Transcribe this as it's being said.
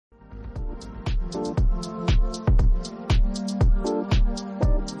Welcome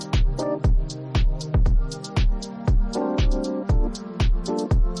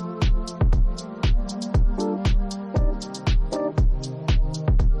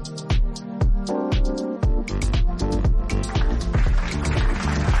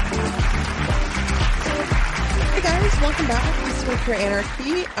back to Skincare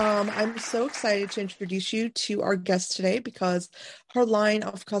Anarchy. I'm so excited to introduce you to our guest today because her line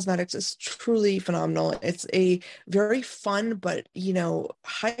of cosmetics is truly phenomenal. It's a very fun, but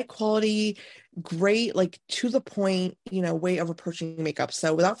high quality, great, like to the point, way of approaching makeup.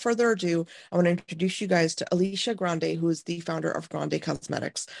 So without further ado, I want to introduce you guys to Alicia Grande, who is the founder of Grande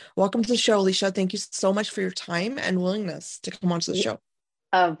Cosmetics. Welcome to the show, Alicia. Thank you so much for your time and willingness to come onto the show.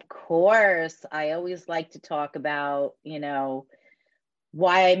 Of course, I always like to talk about,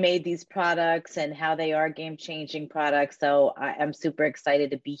 why I made these products and how they are game-changing products. So I'm super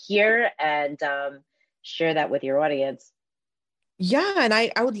excited to be here and share that with your audience. Yeah, and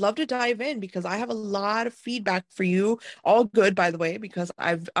I would love to dive in because I have a lot of feedback for you. All good, by the way, because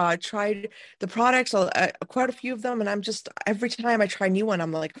I've tried the products, quite a few of them, and I'm just every time I try a new one,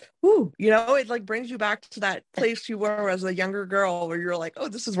 I'm like, ooh, it like brings you back to that place you were as a younger girl where you're like, oh,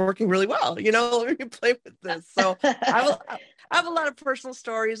 this is working really well. Let me play with this. So I have a lot of personal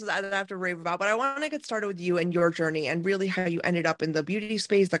stories that I have to rave about, but I want to get started with you and your journey and really how you ended up in the beauty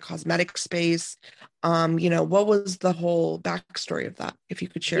space, the cosmetic space. What was the whole backstory of that, if you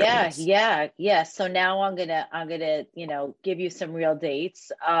could share it with us? Yeah. So now I'm gonna, give you some real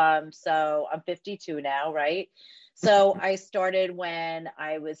dates. So I'm 52 now, right? So I started when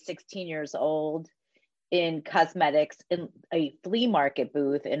I was 16 years old in cosmetics in a flea market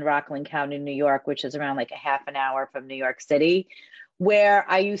booth in Rockland County, New York, which is around like a half an hour from New York City, where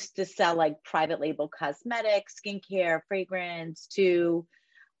I used to sell like private label cosmetics, skincare, fragrance to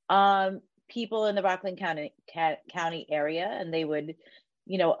people in the Rockland County area. And they would,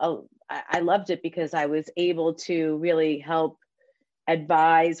 I loved it because I was able to really help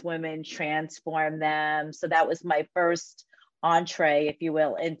advise women, transform them. So that was my first entree, if you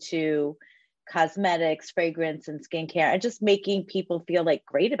will, into cosmetics, fragrance, and skincare, and just making people feel like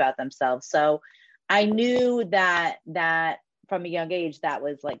great about themselves. So I knew that from a young age, that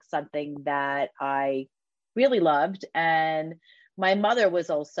was like something that I really loved. And my mother was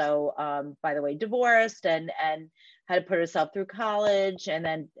also, by the way, divorced and had to put herself through college, and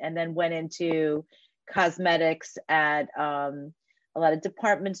then went into cosmetics at a lot of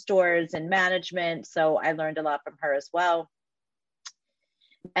department stores and management. So I learned a lot from her as well.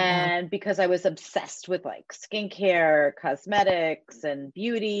 And because I was obsessed with like skincare, cosmetics, and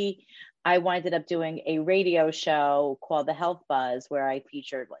beauty, I winded up doing a radio show called The Health Buzz, where I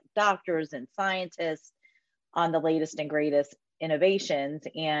featured like doctors and scientists on the latest and greatest innovations.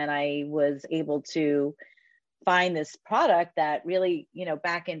 And I was able to find this product that really,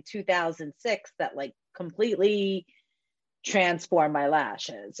 back in 2006, that like completely transformed my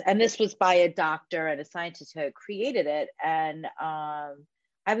lashes. And this was by a doctor and a scientist who had created it. And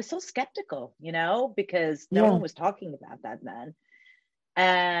I was so skeptical, because no one was talking about that then.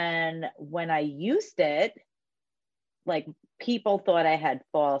 And when I used it, like people thought I had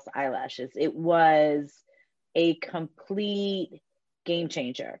false eyelashes. It was a complete game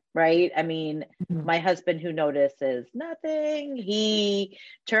changer, right? I mean, my husband, who notices nothing, he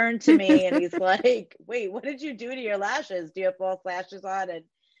turned to me and he's like, wait, what did you do to your lashes? Do you have false lashes on? And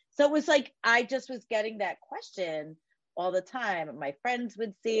so it was like, I just was getting that question all the time. My friends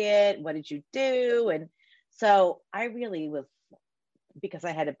would see it. What did you do? And so I really was, because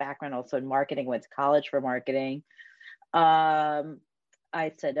I had a background also in marketing, went to college for marketing.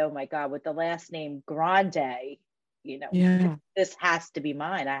 I said, oh my God, with the last name Grande, this has to be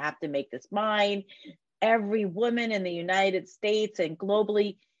mine. I have to make this mine. Every woman in the United States and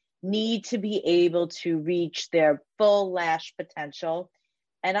globally need to be able to reach their full lash potential.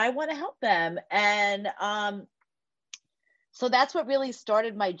 And I want to help them. And so that's what really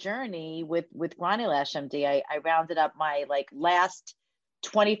started my journey with Grande Lash MD. I rounded up my like last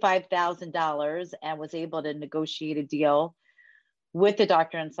 $25,000 and was able to negotiate a deal with the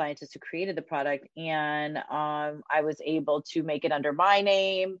doctor and scientist who created the product. And I was able to make it under my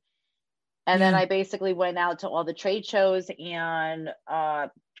name. And then I basically went out to all the trade shows and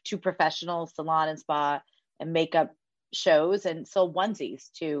to professional salon and spa and makeup shows, and sold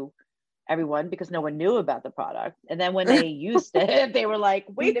onesies to everyone because no one knew about the product. And then when they used it, they were like,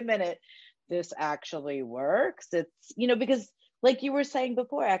 wait a minute, this actually works. It's, because like you were saying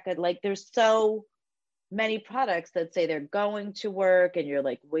before, Eka, like there's so many products that say they're going to work and you're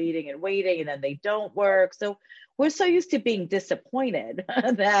like waiting and then they don't work. So we're so used to being disappointed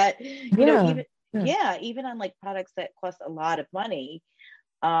that, Yeah. yeah, even on like products that cost a lot of money,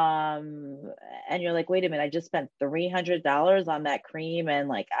 um and you're like, wait a minute, I just spent $300 on that cream and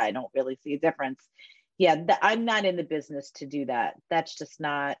like I don't really see a difference. Yeah, I'm not in the business to do that. That's just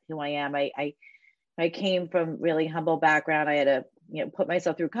not who I am. I came from really humble background. I had to, put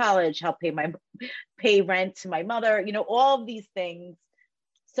myself through college, help pay rent to my mother, all of these things.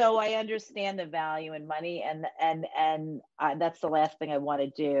 So I understand the value in money, and that's the last thing I want to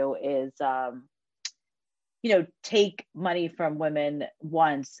do is take money from women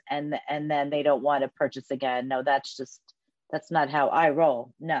once and then they don't want to purchase again. No, that's not how I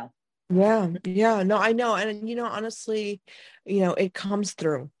roll. No. Yeah, yeah, no, I know. And honestly, it comes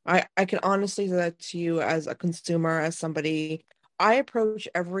through. I can honestly say that to you as a consumer, as somebody. I approach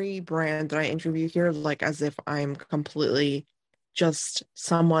every brand that I interview here like as if I'm completely just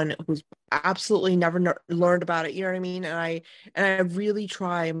someone who's absolutely never learned about it, you know what I mean? And I really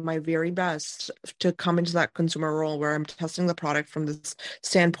try my very best to come into that consumer role where I'm testing the product from this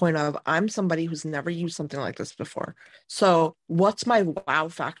standpoint of I'm somebody who's never used something like this before. So what's my wow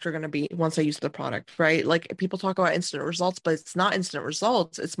factor going to be once I use the product, right? Like people talk about instant results, but it's not instant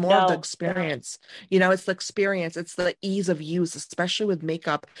results. It's more of the No. experience. It's the experience. It's the ease of use, especially with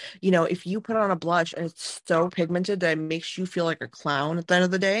makeup. If you put on a blush and it's so pigmented that it makes you feel like a clown at the end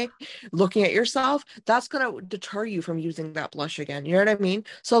of the day, looking at yourself, that's going to deter you from using that blush again. You know what I mean?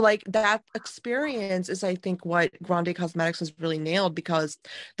 So like that experience is, I think, what Grande Cosmetics has really nailed because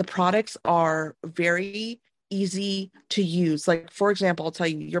the products are very easy to use. Like, for example, I'll tell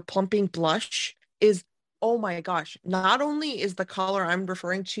you, your plumping blush is, oh my gosh, not only is the color I'm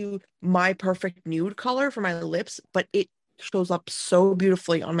referring to my perfect nude color for my lips, but it shows up so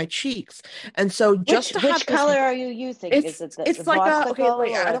beautifully on my cheeks. And so Which just to have which this, color are you using? Is it's it the it's like a, okay, popsicle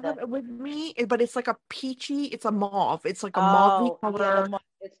wait, I or don't have the it with me, but it's like a peachy, it's a mauve. It's like a mauvey Oh, yeah, color.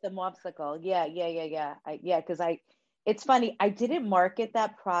 it's the mopsicle. Yeah, yeah, yeah, yeah. Yeah, because it's funny. I didn't market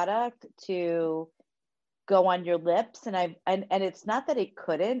that product to go on your lips, and it's not that it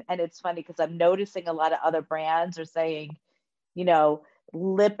couldn't. And it's funny because I'm noticing a lot of other brands are saying, you know,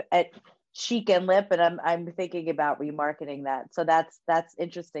 lip at cheek and lip, and I'm thinking about remarketing that. So that's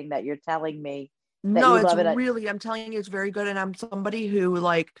interesting that you're telling me that No, you it's love it. really, I'm telling you, it's very good. And I'm somebody who,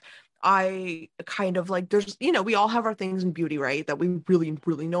 like, I kind of like, there's, we all have our things in beauty, right? That we really,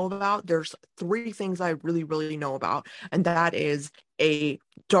 really know about. There's three things I really, really know about. And that is a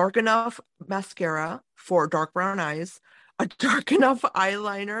dark enough mascara for dark brown eyes, a dark enough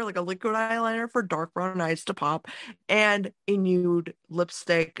eyeliner, like a liquid eyeliner for dark brown eyes to pop, and a nude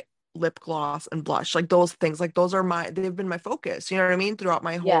lipstick, lip gloss, and blush. Like those things, like those are they've been my focus, you know what I mean, throughout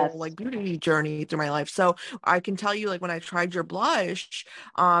my whole Yes. like beauty journey through my life. So I can tell you, like when I tried your blush,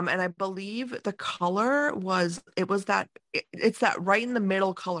 and I believe the color was, it's that right in the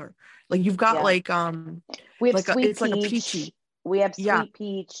middle color. Like you've got Yeah. We have sweet it's like a peach. peachy. We have Yeah. sweet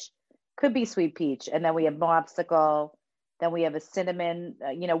peach. Could be sweet peach, and then we have popsicle. Then we have a cinnamon.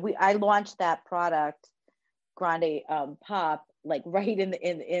 We I launched that product, Grande Pop, like right in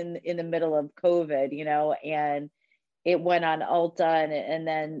the middle of COVID. And it went on Ulta, and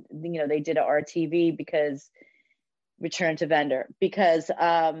then they did a RTV because return to vendor because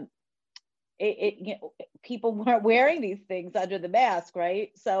people weren't wearing these things under the mask, right?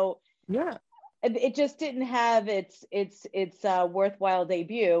 So Yeah. it just didn't have its worthwhile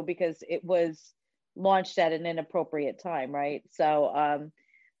debut because it was launched at an inappropriate time, right? So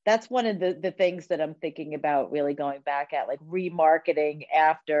that's one of the things that I'm thinking about really going back at, like remarketing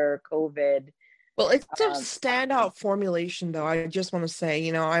after COVID. Well, it's a Um, standout formulation, though. I just want to say,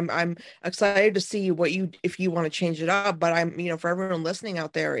 I'm excited to see what if you want to change it up. But for everyone listening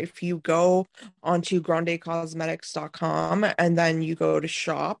out there, if you go onto grandecosmetics.com and then you go to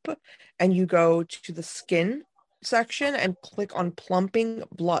shop and you go to the skin section and click on plumping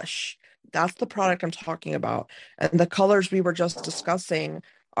blush, that's the product I'm talking about. And the colors we were just discussing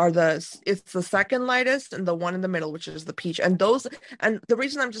are it's the second lightest and the one in the middle, which is the peach. And the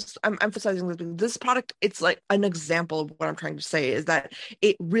reason I'm emphasizing this product, it's like an example of what I'm trying to say is that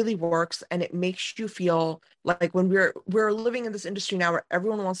it really works and it makes you feel like when we're living in this industry now where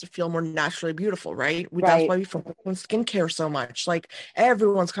everyone wants to feel more naturally beautiful, right? That's right. why we focus on skincare so much. Like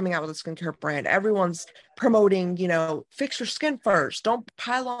everyone's coming out with a skincare brand. Everyone's promoting, fix your skin first. Don't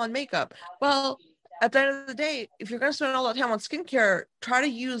pile on makeup. Well, at the end of the day, if you're going to spend all that time on skincare, try to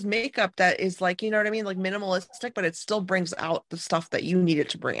use makeup that is like, you know what I mean? Like minimalistic, but it still brings out the stuff that you need it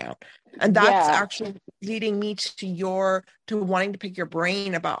to bring out. And that's Yeah. actually leading me to wanting to pick your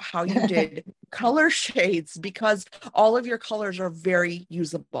brain about how you did color shades because all of your colors are very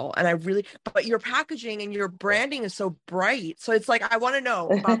usable. And I really, but your packaging and your branding is so bright. So it's like, I want to know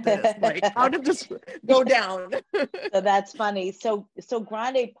about this. Like, how did this go down? So that's funny. So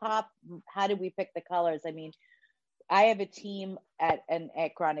Grande Pop, how did we pick the colors? I mean, I have a team at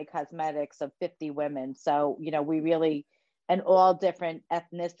Grande Cosmetics of 50 women. So, you know, we really, and all different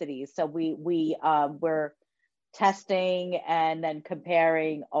ethnicities. So we're testing and then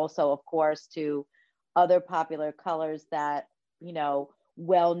comparing also, of course, to other popular colors that, you know,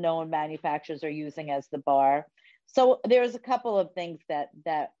 well-known manufacturers are using as the bar. So there's a couple of things that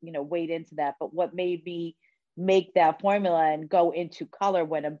you know weighed into that, but what made me make that formula and go into color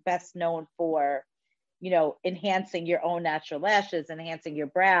when I'm best known for, you know, enhancing your own natural lashes, enhancing your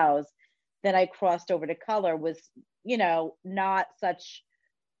brows, then I crossed over to color was, you know, not such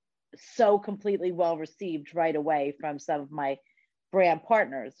so completely well received right away from some of my brand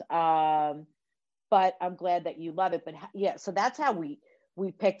partners. But I'm glad that you love it. But yeah, so that's how we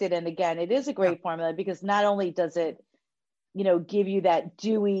picked it. And again, it is a Yeah. great formula because not only does it, you know, give you that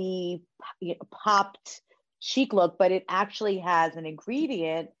dewy, popped cheek look, but it actually has an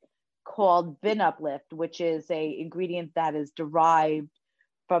ingredient called Vin Uplift, which is a ingredient that is derived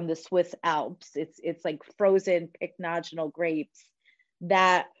from the Swiss Alps. It's like frozen pycnogenol grapes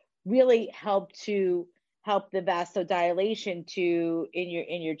that really help the vasodilation to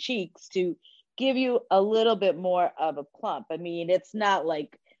in your cheeks to give you a little bit more of a plump. I mean, it's not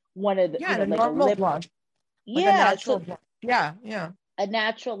like one of the, Yeah, you know, and a like a normal lip. blush, like a Yeah, natural so blush. Yeah, yeah. a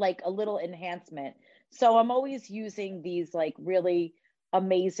natural, like a little enhancement. So I'm always using these like really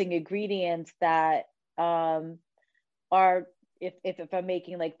amazing ingredients that are if I'm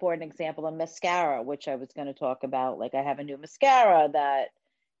making, like, for an example, a mascara, which I was going to talk about, like I have a new mascara that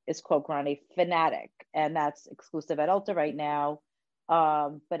is called Grande Fanatic, and that's exclusive at Ulta right now.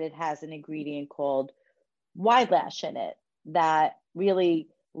 But it has an ingredient called wide lash in it that really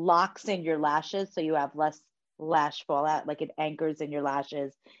locks in your lashes so you have less lash fallout, like it anchors in your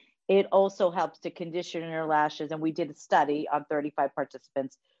lashes. It also helps to condition your lashes. And we did a study on 35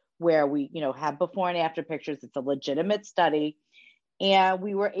 participants where we, you know, have before and after pictures. It's a legitimate study. And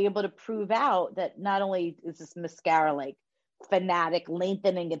we were able to prove out that not only is this mascara like fanatic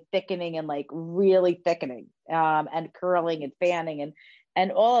lengthening and thickening and like really thickening, and curling and fanning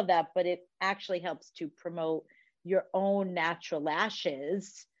and all of that, but it actually helps to promote your own natural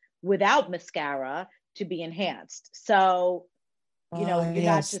lashes without mascara to be enhanced. So, you know, you're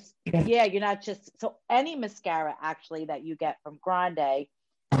not Yes. just, Yeah. yeah, you're not just, so any mascara actually that you get from Grande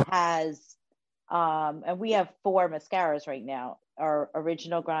has, and we have 4 mascaras right now. Our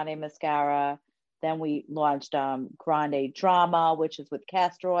original Grande mascara, then we launched Grande Drama, which is with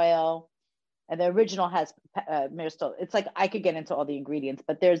castor oil, and the original has Myrtle. It's like I could get into all the ingredients,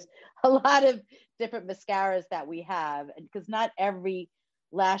 but there's a lot of different mascaras that we have, because not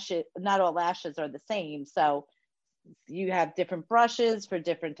all lashes are the same. So you have different brushes for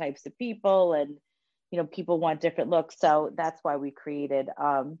different types of people, and you know, people want different looks. So that's why we created,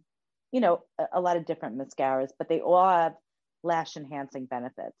 you know, a lot of different mascaras, but they all have lash enhancing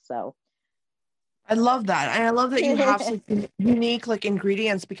benefits. So I love that. And I love that you have such unique like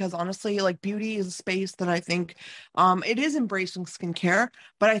ingredients because honestly, like beauty is a space that I think it is embracing skincare,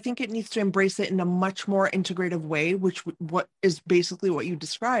 but I think it needs to embrace it in a much more integrative way, which what is basically what you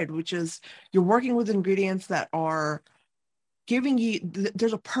described, which is you're working with ingredients that are giving you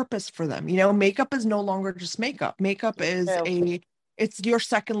there's a purpose for them. You know, makeup is no longer just makeup. Makeup it's is true. a it's your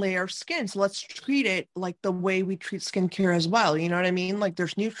second layer of skin. So let's treat it like the way we treat skincare as well. You know what I mean? Like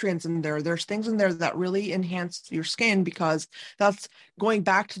there's nutrients in there. There's things in there that really enhance your skin because that's going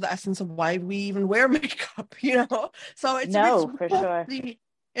back to the essence of why we even wear makeup, you know? So it's No, for cool to sure. see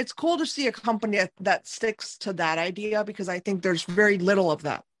it's cool to see a company that sticks to that idea because I think there's very little of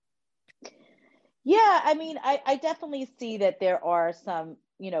that. Yeah, I mean, I definitely see that there are some,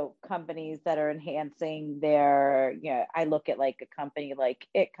 you know, companies that are enhancing their, you know, I look at like a company like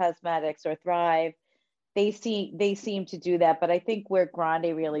It Cosmetics or Thrive. They seem to do that, but I think where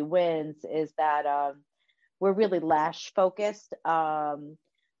Grande really wins is that we're really lash focused.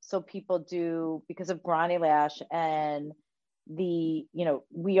 So people do, because of Grande Lash and the, you know,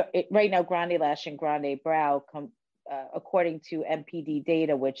 right now Grande Lash and Grande Brow come, according to MPD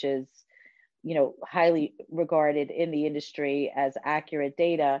data, which is, you know, highly regarded in the industry as accurate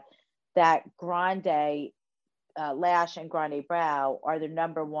data, that Grande Lash and Grande Brow are the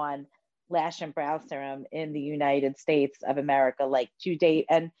number one lash and brow serum in the United States of America, like to date.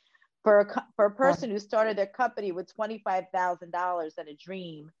 And for a person who started their company with $25,000 and a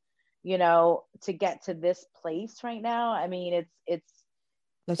dream, you know, to get to this place right now, I mean, it's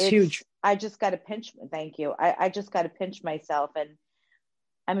That's huge. I just got to pinch, thank you. I just got to pinch myself. And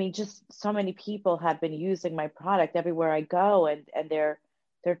I mean, just so many people have been using my product everywhere I go, and they're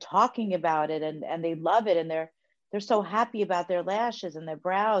talking about it, and they love it, and they're so happy about their lashes and their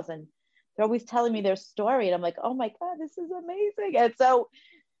brows, and they're always telling me their story, and I'm like, oh my God, this is amazing. And so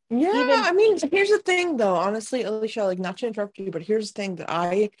Yeah, even I mean, here's the thing though, honestly, Alicia, like not to interrupt you, but here's the thing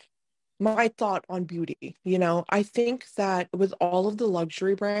that my thought on beauty, I think that with all of the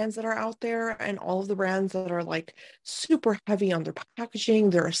luxury brands that are out there and all of the brands that are like super heavy on their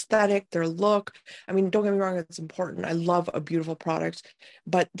packaging, their aesthetic, their look. I mean, don't get me wrong, it's important. I love a beautiful product,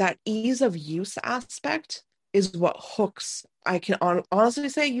 but that ease of use aspect is what hooks. I can honestly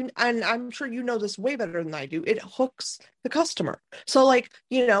say and I'm sure you know this way better than I do. It hooks the customer. So like,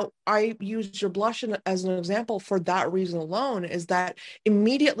 I used your blush as an example for that reason alone, is that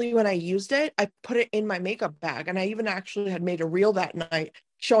immediately when I used it, I put it in my makeup bag. And I even actually had made a reel that night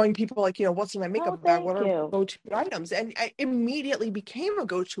showing people like, what's in my oh, makeup bag, what thank are you. go-to items. And I immediately became a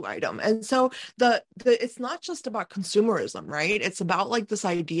go-to item. And so the it's not just about consumerism, right? It's about like this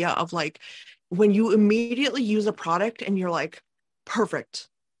idea of like when you immediately use a product and you're like, perfect,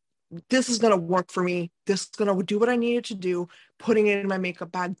 this is going to work for me. This is going to do what I needed to do, putting it in my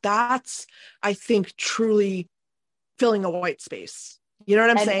makeup bag. That's, I think, truly filling a white space. You know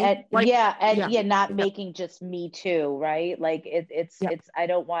what I'm saying? And Like, yeah, and yeah, yeah, not yeah, making just me too, right? Like yeah. it's I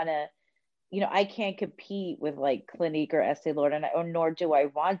don't want to, I can't compete with like Clinique or Estee Lauder, or nor do I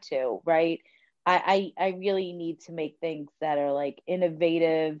want to, right? I really need to make things that are like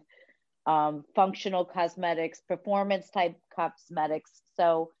innovative, functional cosmetics, performance type cosmetics.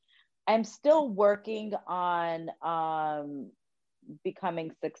 So I'm still working on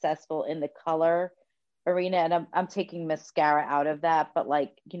becoming successful in the color arena, and I'm taking mascara out of that, but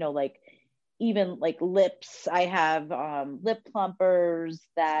like, like even like lips, I have lip plumpers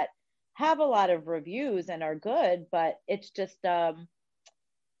that have a lot of reviews and are good, but it's just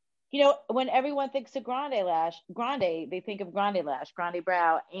when everyone thinks of grande, they think of grande lash, grande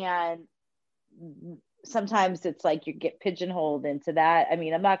brow, and sometimes it's like you get pigeonholed into that. I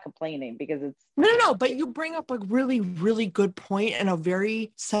mean, I'm not complaining because it's No, but you bring up a really, really good point and a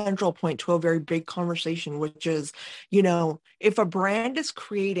very central point to a very big conversation, which is, if a brand is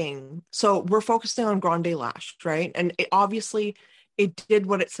creating, so we're focusing on Grande Lash, right? And obviously it did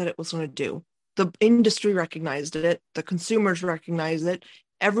what it said it was going to do. The industry recognized it, the consumers recognized it.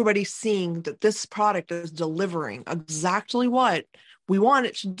 Everybody's seeing that this product is delivering exactly what we want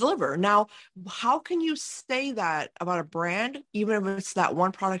it to deliver. Now, how can you say that about a brand, even if it's that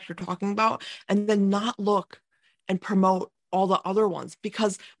one product you're talking about, and then not look and promote all the other ones?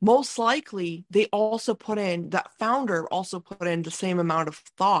 Because most likely they also put in, that founder also put in the same amount of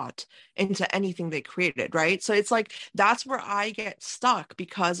thought into anything they created, right? So it's like that's where I get stuck,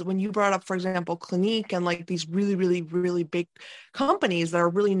 because when you brought up, for example, Clinique and like these really, really, really big companies that are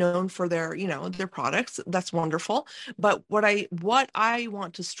really known for their, their products, that's wonderful. But what I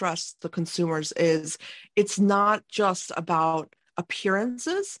want to stress the consumers is it's not just about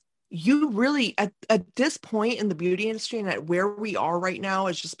appearances. You really at this point in the beauty industry and at where we are right now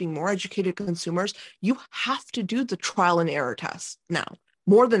as just being more educated consumers, you have to do the trial and error test now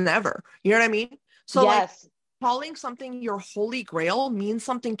more than ever. You know what I mean? So like yes. calling something your holy grail means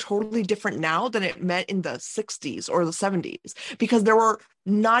something totally different now than it meant in the 60s or the 70s, because there were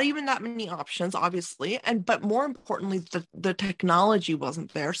not even that many options, obviously, but more importantly, the technology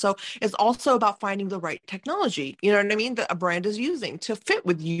wasn't there. So it's also about finding the right technology, you know what I mean, that a brand is using to fit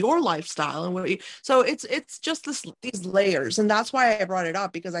with your lifestyle and so it's just these layers. And that's why I brought it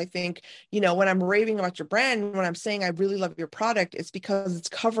up, because I think, when I'm raving about your brand, when I'm saying I really love your product, it's because it's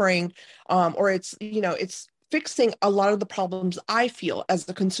covering or it's fixing a lot of the problems I feel as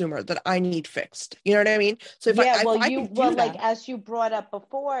the consumer that I need fixed. You know what I mean? So if I Yeah, if well, I you can well, do like that, as you brought up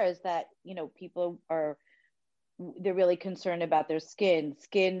before, is that people they're really concerned about their skin.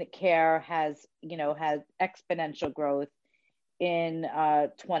 Skin care has exponential growth in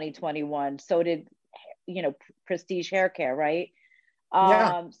 2021. So did prestige hair care, right?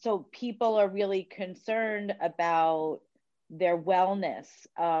 yeah, So people are really concerned about their wellness,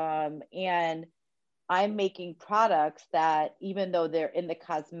 and I'm making products that, even though they're in the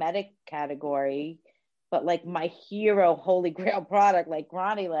cosmetic category, but like my hero holy grail product, like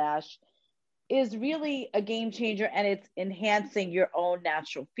Grande Lash, is really a game changer, and it's enhancing your own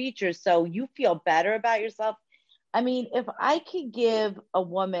natural features so you feel better about yourself. I mean, if I could give a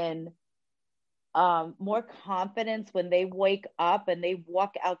woman more confidence when they wake up and they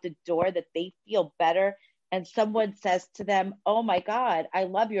walk out the door, that they feel better, and someone says to them, oh my God, I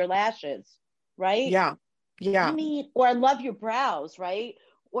love your lashes, right? yeah, I yeah, mean, or I love your brows, right?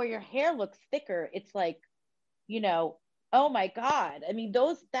 or your hair looks thicker, it's like, you know, oh my God. I mean,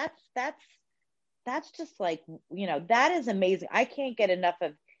 those that's just like, that is amazing. I can't get enough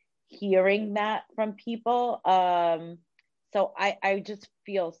of hearing that from people. So I just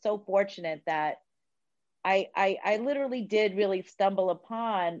feel so fortunate that I literally did really stumble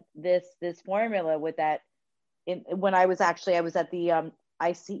upon this formula with that when I was at the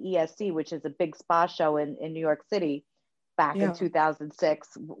ICESC, which is a big spa show in New York City back in Yeah.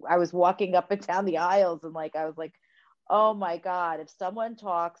 2006. I was walking up and down the aisles and like I was like, oh my God, if someone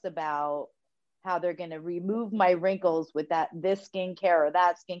talks about how they're going to remove my wrinkles with this skincare or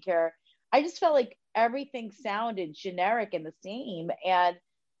that skincare, I just felt like everything sounded generic and the same. And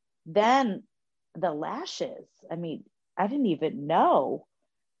then the lashes, I mean, I didn't even know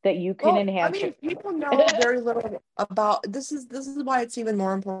that you can Well, I enhance your mean, people know very little about this is why it's even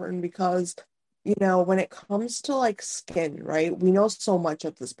more important because, when it comes to like skin, right? We know so much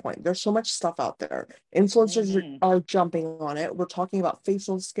at this point. There's so much stuff out there. Influencers Mhm. are jumping on it. We're talking about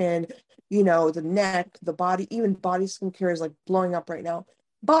facial skin, the neck, the body, even body skincare is like blowing up right now.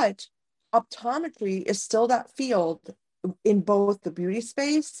 But optometry is still that field in both the beauty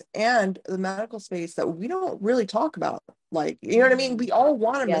space and the medical space that we don't really talk about. Like, you know what I mean? Mm. We all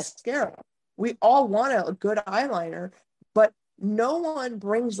want a Yes. mascara. We all want a good eyeliner, but no one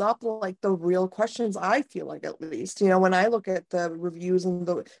brings up like the real questions, I feel like, at least, when I look at the reviews and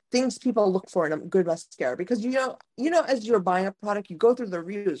the things people look for in a good mascara. Because as you're buying a product, you go through the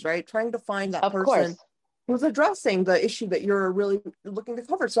reviews, right? Trying to find that Of person course. who's addressing the issue that you're really looking to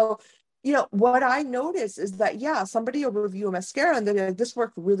cover. So what I notice is that, yeah, somebody will review a mascara and they're like, this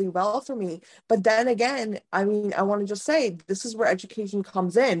worked really well for me. But then again, I mean, I want to just say this is where education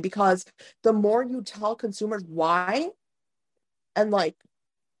comes in, because the more you tell consumers why, and like,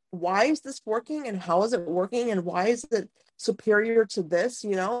 why is this working and how is it working and why is it superior to this,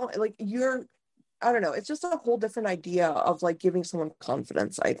 like I don't know, it's just a whole different idea of like giving someone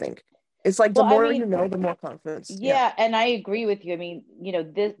confidence, I think. It's like the Well, I more mean, the more confidence. Yeah. yeah, and I agree with you. I mean,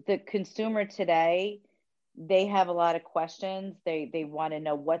 the consumer today, they have a lot of questions. They want to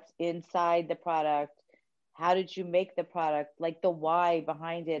know what's inside the product. How did you make the product? Like the why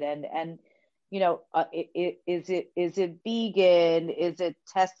behind it, and is it vegan? Is it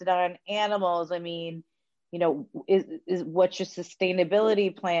tested on animals? I mean, is what's your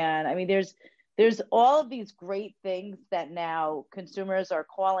sustainability plan? I mean, there's all of these great things that now consumers are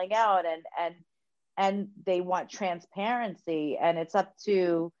calling out, and they want transparency, and it's up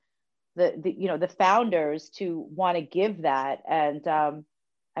to the founders to want to give that. And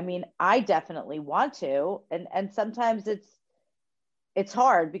I mean, I definitely want to, and sometimes it's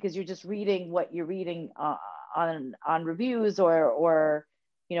hard because you're just reading what you're reading on reviews, or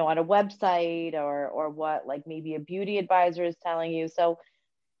on a website, or what like maybe a beauty advisor is telling you. So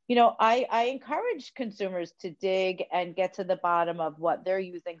I encourage consumers to dig and get to the bottom of what they're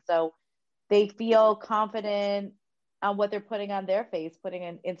using, so they feel confident on what they're putting on their face,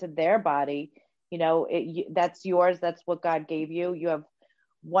 putting into their body. That's yours. That's what God gave you. You have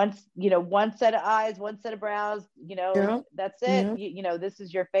one set of eyes, one set of brows. Yeah. That's it. Yeah. This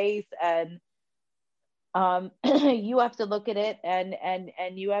is your face, and you have to look at it,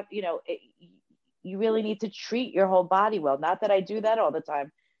 and you have, you really need to treat your whole body well. Not that I do that all the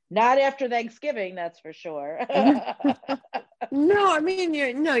time. Not after Thanksgiving, that's for sure. No, I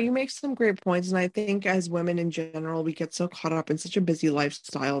mean, no, you make some great points. And I think as women in general, we get so caught up in such a busy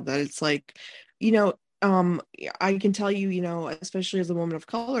lifestyle that it's like, you know, I can tell you, especially as a woman of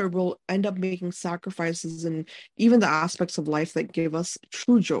color, we'll end up making sacrifices and even the aspects of life that give us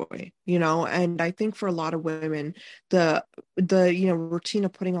true joy, and I think for a lot of women, the routine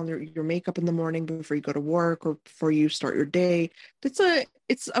of putting on your makeup in the morning before you go to work or before you start your day,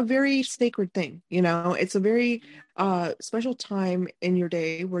 it's a very sacred thing. It's a very special time in your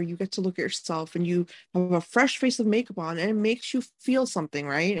day where you get to look at yourself and you have a fresh face of makeup on, and it makes you feel something,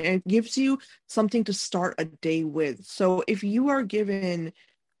 right? And it gives you something to start a day with. So if you are given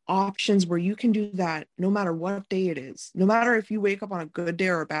options where you can do that no matter what day it is, no matter if you wake up on a good day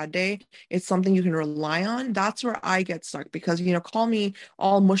or a bad day, it's something you can rely on. That's where I get stuck, because call me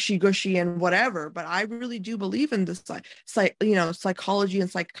all mushy gushy and whatever, but I really do believe in this psychology and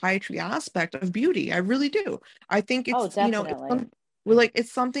psychiatry aspect of beauty. I really do. I think Oh, definitely.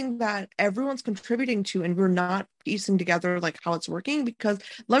 it's something that everyone's contributing to, and we're not piecing together like how it's working. Because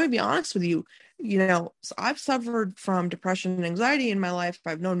let me be honest with you, so I've suffered from depression and anxiety in my life.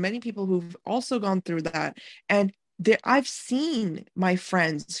 I've known many people who've also gone through that. And I've seen my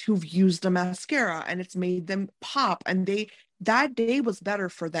friends who've used a mascara and it's made them pop, and that day was better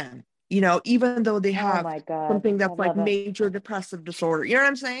for them. even though they Oh have my God. something I that's like love it. major depressive disorder. You know what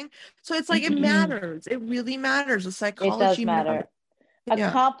I'm saying? So it's like it matters. It really matters. The It does psychology matters. matter. A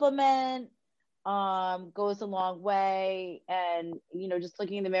Yeah. compliment goes a long way, and just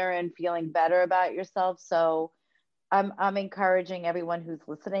looking in the mirror and feeling better about yourself. So I'm encouraging everyone who's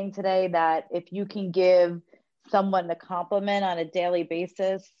listening today that if you can give someone a compliment on a daily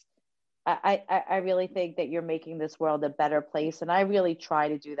basis, I really think that you're making this world a better place. And I really try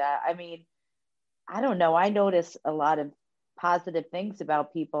to do that. I mean, I don't know. I notice a lot of positive things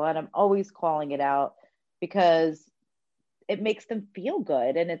about people, and I'm always calling it out because it makes them feel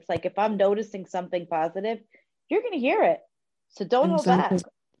good. And it's like, if I'm noticing something positive, you're going to hear it. So don't hold back.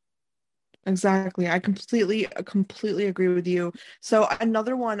 Exactly. Exactly. I completely agree with you. So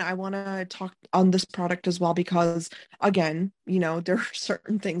another one I want to talk on this product as well because again, there are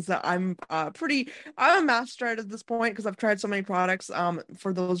certain things that I'm a master at this point because I've tried so many products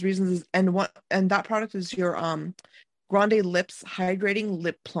for those reasons and that product is your Grande Lips Hydrating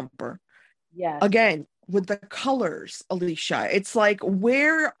Lip Plumper. Yes. Again, with the colors, Alicia, it's like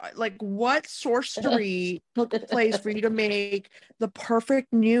what sorcery took place for you to make the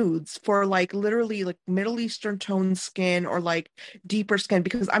perfect nudes for like literally like Middle Eastern tone skin or like deeper skin?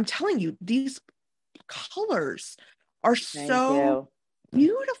 Because I'm telling you, these colors are Thank so you.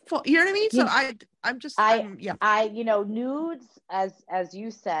 beautiful. You know what I mean? So You, I, yeah. nudes, as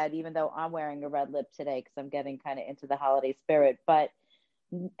you said, even though I'm wearing a red lip today because I'm getting kind of into the holiday spirit, but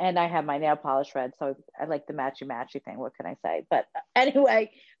and I have my nail polish red, so I like the matchy matchy thing. What can I say? But anyway,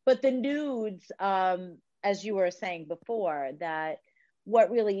 but the nudes, as you were saying before, that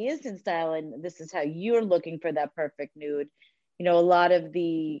what really is in style, and this is how you're looking for that perfect nude. A lot of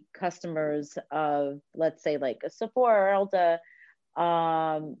the customers of, let's say, like a Sephora or Ulta,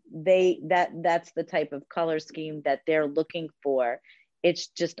 that's the type of color scheme that they're looking for. It's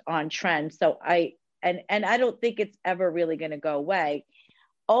just on trend. So and I don't think it's ever really going to go away.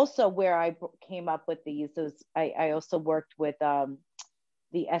 Also, where I came up with these is I also worked with the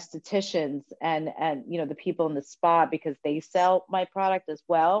estheticians and the people in the spa because they sell my product as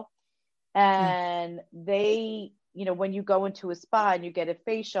well. Yeah. And they, when you go into a spa and you get a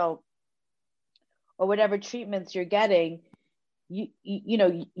facial or whatever treatments you're getting,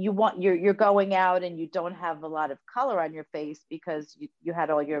 you're going out and you don't have a lot of color on your face because you had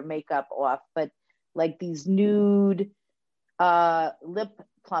all your makeup off. But like these nude lip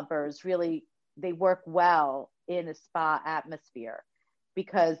plumpers, really, they work well in a spa atmosphere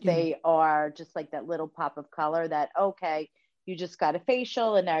because Yeah. they are just like that little pop of color that, okay, you just got a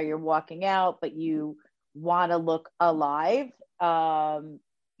facial and now you're walking out, but you want to look alive,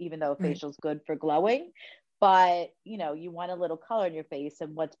 even though a Right. facial is good for glowing. But you want a little color in your face,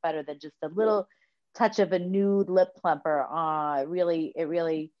 and what's better than just a little touch of a nude lip plumper?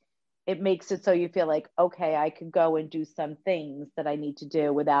 It makes it so you feel like, okay, I could go and do some things that I need to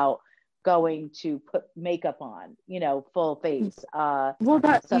do without going to put makeup on, full face. Well,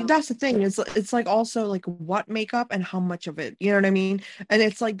 So that's the thing. It's like also like what makeup and how much of it. You know what I mean? And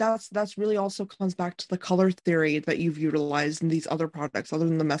it's like that's really also comes back to the color theory that you've utilized in these other products other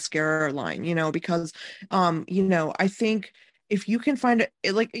than the mascara line, because I think if you can find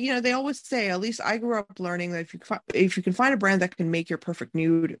it like they always say, at least I grew up learning that if you can find a brand that can make your perfect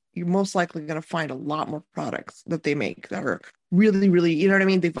nude, you're most likely going to find a lot more products that they make that are really, really, you know what I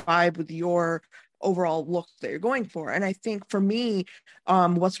mean? They vibe with your overall look that you're going for. And I think for me,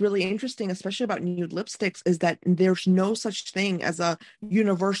 what's really interesting, especially about nude lipsticks, is that there's no such thing as a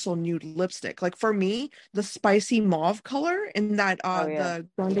universal nude lipstick. Like for me, the spicy mauve color in that oh yeah. the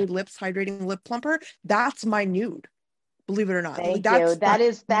Grande Lips Hydrating Lip Plumper, that's my nude. Believe it or not. Like Thank you.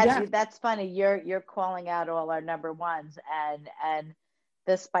 that's that. Yeah. That's funny. You're calling out all our number ones, and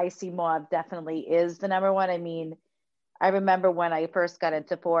the spicy mauve definitely is the number one. I mean, I remember when I first got into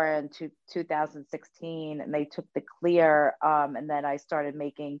Sephora in 2016, and they took the clear, and then I started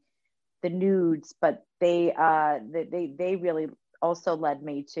making the nudes. But they really also led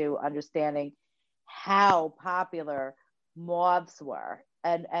me to understanding how popular mauves were,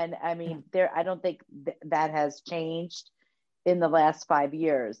 and I mean, there I don't think that has changed in the last 5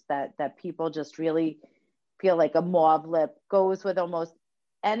 years. That people just really feel like a mauve lip goes with almost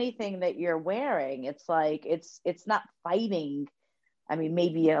anything that you're wearing. It's like it's not fighting. I mean,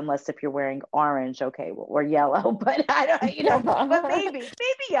 maybe unless if you're wearing orange, okay, or yellow, but I don't, but maybe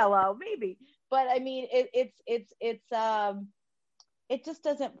yellow, maybe. But I mean, it just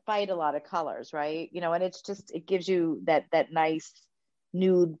doesn't fight a lot of colors, right? And it gives you that nice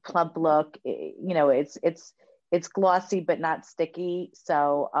nude plump look. It's glossy but not sticky.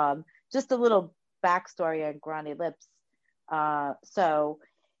 So just a little backstory on Grande Lips. So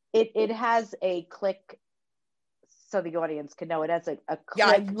it has a click, so the audience can know it has a Yeah,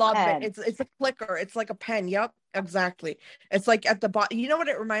 I click love it. pen. It's a clicker. It's like a pen. Yep, exactly. It's like at the bottom. You know what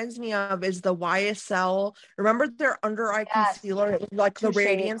it reminds me of is the YSL. Remember their under eye Yes, concealer? It was like the Touche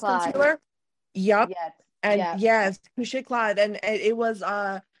Radiance Eclat. concealer. Yep. Yes, And yeah. yes, Couché Clad, and it was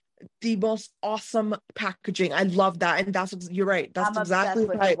the most awesome packaging. I love that, and you're right. That's I'm exactly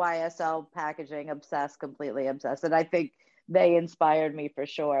obsessed with the right. YSL packaging, obsessed, completely obsessed. And I think they inspired me for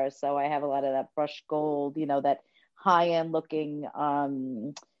sure. So I have a lot of that brushed gold, that high end looking,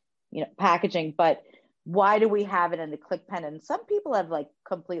 packaging. But why do we have it in the click pen? And some people have like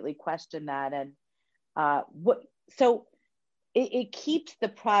completely questioned that. And what, so it keeps the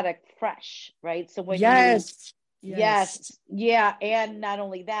product fresh, right? So when you, Yes, yes, yes, yeah. And not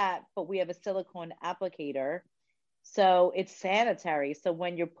only that, but we have a silicone applicator, so it's sanitary. So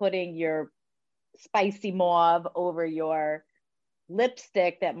when you're putting your spicy mauve over your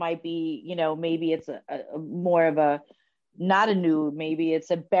lipstick, that might be, maybe it's a more of a, not a nude, maybe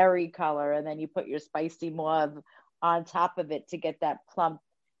it's a berry color, and then you put your spicy mauve on top of it to get that plump,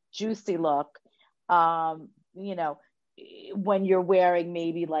 juicy look. Um, you know, when you're wearing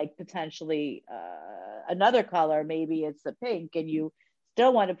maybe like potentially another color, maybe it's a pink, and you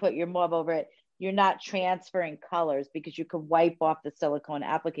still want to put your mauve over it, you're not transferring colors because you can wipe off the silicone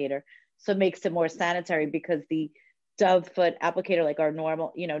applicator. So it makes it more sanitary, because the Dove foot applicator, like our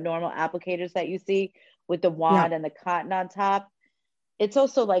normal, normal applicators that you see with the yeah, wand and the cotton on top, it's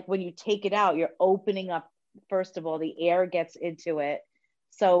also like when you take it out, you're opening up, first of all, the air gets into it.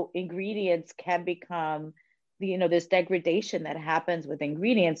 So ingredients can become, there's degradation that happens with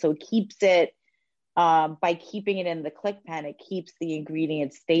ingredients. So it keeps it, by keeping it in the click pen, it keeps the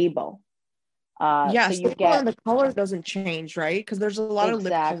ingredients stable. So yes. you Stable and get, the color doesn't change, right? Because there's a lot of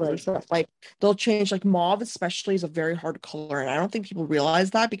lip colors exactly. that like they'll change. Like mauve, especially, is a very hard color, and I don't think people realize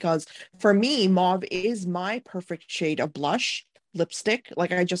that because for me, mauve is my perfect shade of blush. Lipstick,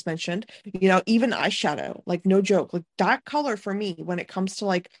 like I just mentioned, even eyeshadow, like no joke, like that color for me when it comes to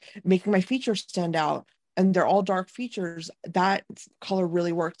like making my features stand out, and they're all dark features, that color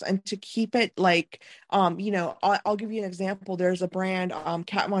really works. And to keep it like I'll give you an example. There's a brand,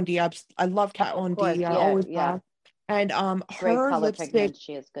 Kat Von D. I love Oh, Kat of Von course. D. I Yeah. always Yeah. have. And Great her color lipstick, pigments.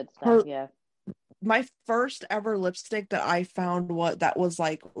 She has good stuff. her Yeah. my first ever lipstick that I found, what that was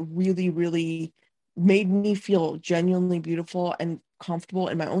like really, really made me feel genuinely beautiful and comfortable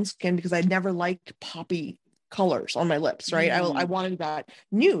in my own skin, because I never liked poppy colors on my lips, right? I Mm. wanted that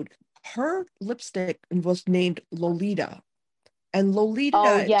nude. Her lipstick was named Lolita. And Oh,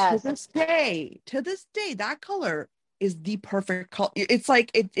 Lolita, yes. to this day, that color is the perfect color. It's like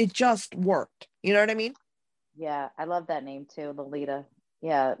it just worked. You know what I mean? Yeah. I love that name too, Lolita.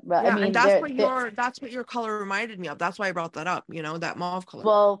 Yeah. But I Yeah, and mean, they're, that's what your color reminded me of. That's why I brought that up, that mauve color.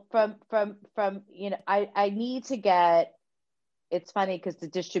 well, from, I need to get, it's funny because the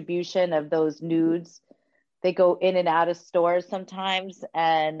distribution of those nudes, they go in and out of stores sometimes.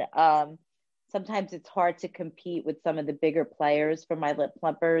 And sometimes it's hard to compete with some of the bigger players for my lip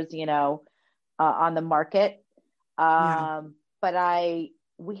plumpers, on the market. Yeah. But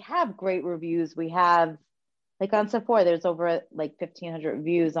we have great reviews. We have, like on Sephora, there's over like 1,500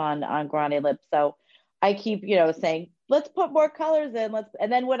 reviews on Grande Lips. So I keep, saying, let's put more colors in.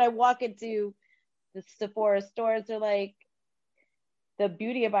 And then when I walk into the Sephora stores, they're like, the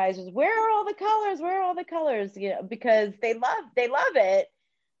beauty advisors, where are all the colors? Where are all the colors? Because they love it.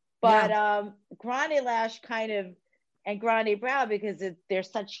 But Yeah. Grande Lash kind of, and Grande Brow, because they're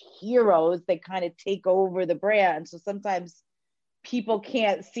such heroes, they kind of take over the brand. So sometimes people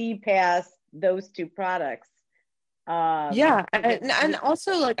can't see past those two products. Yeah. Because And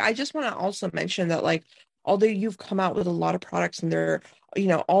also, like, I just want to also mention that, like, although you've come out with a lot of products and they're,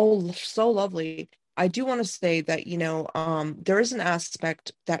 all so lovely, I do want to say that, there is an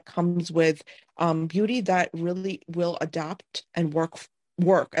aspect that comes with beauty that really will adapt and work.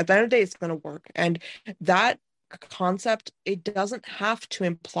 At the end of the day, it's going to work. And that concept, it doesn't have to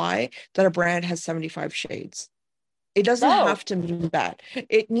imply that a brand has 75 shades. It doesn't have no, to mean that.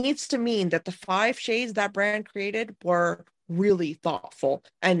 It needs to mean that the 5 shades that brand created were really thoughtful.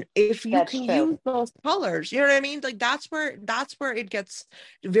 And if you that's can true. use those colors, you know what I mean? Like that's where it gets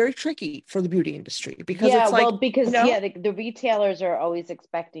very tricky for the beauty industry, because Yeah, it's like, well, you because know, yeah, the retailers are always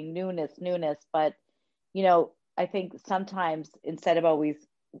expecting newness, but I think sometimes instead of always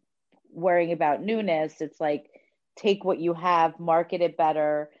worrying about newness, it's like take what you have, market it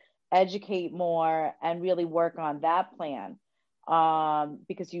better, educate more, and really work on that plan.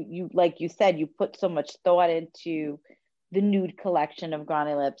 Because you like you said, you put so much thought into the nude collection of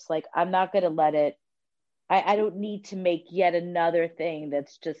Grani Lips. Like I'm not gonna let it. I don't need to make yet another thing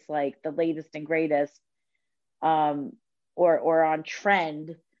that's just like the latest and greatest, um, or on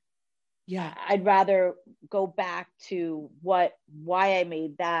trend. Yeah. I'd rather go back to why I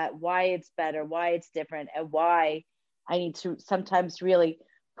made that, why it's better, why it's different, and why I need to sometimes really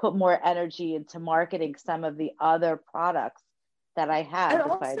put more energy into marketing some of the other products that I And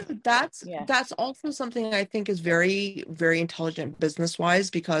have also besides, that's yeah. that's also something I think is very, very intelligent business wise,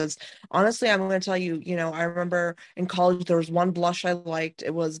 because honestly, I'm going to tell you, I remember in college there was one blush I liked.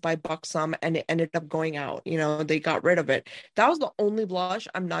 It was by Buxom and it ended up going out. They got rid of it. That was the only blush,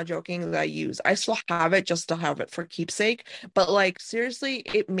 I'm not joking, that I use. I still have it just to have it for keepsake, but like seriously,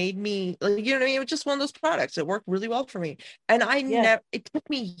 it made me like, you know what I mean? It was just one of those products. It worked really well for me. And Yeah. it took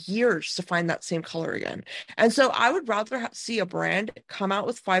me years to find that same color again. And so I would rather see a brand come out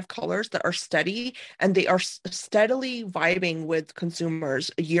with 5 colors that are steady and they are steadily vibing with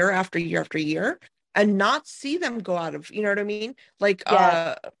consumers year after year after year, and not see them go out of, you know what I mean? Like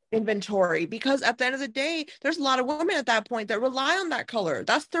Yeah. inventory, because at the end of the day, there's a lot of women at that point that rely on that color.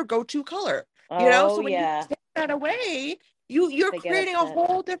 That's their go-to color, Oh So when you yeah. take that away, you're They get creating a upset.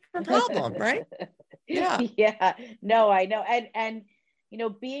 whole different problem, right? Yeah. Yeah, no, I know. And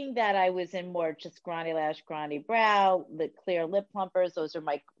being that I was in more just Grande Lash, Grande Brow, the clear lip plumpers, those are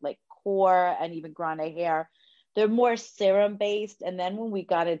my like core, and even Grande Hair. They're more serum based. And then when we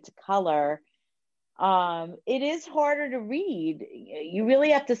got into color, it is harder to read. You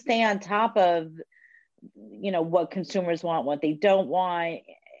really have to stay on top of, what consumers want, what they don't want.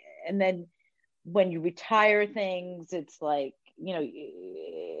 And then when you retire things, it's like,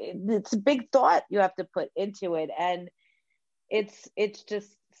 it's a big thought you have to put into it. And it's just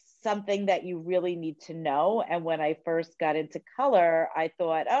something that you really need to know. And when I first got into color, I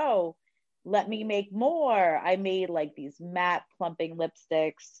thought, oh, let me make more. I made like these matte plumping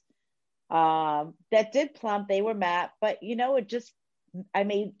lipsticks, that did plump. They were matte, but it just, I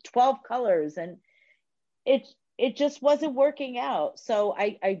made 12 colors, and it it just wasn't working out. So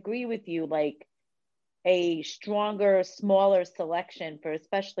I agree with you, like a stronger, smaller selection for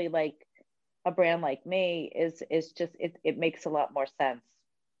especially like a brand like me is just, it makes a lot more sense.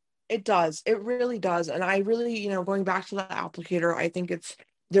 It does. It really does. And I really, going back to the applicator, I think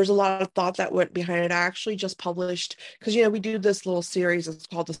there's a lot of thought that went behind it. I actually just published, because we do this little series, it's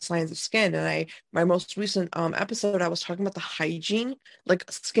called The Science of Skin. And my most recent episode, I was talking about the hygiene, like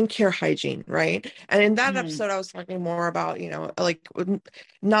skincare hygiene, right? And in that Mm. episode, I was talking more about, like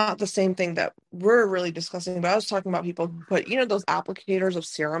not the same thing that we're really discussing, but I was talking about people who put, those applicators of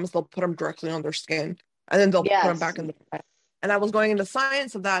serums, they'll put them directly on their skin and then they'll put them Yes. back in the and I was going into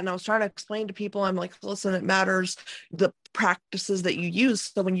science of that, and I was trying to explain to people, I'm like, listen, it matters the practices that you use.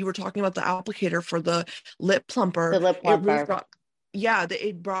 So when you were talking about the applicator for the lip plumper, The lip it really plumper.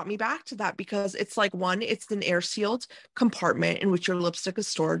 it brought me back to that, because it's like, one, it's an air sealed compartment in which your lipstick is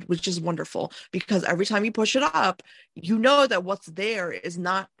stored, which is wonderful because every time you push it up, you know that what's there is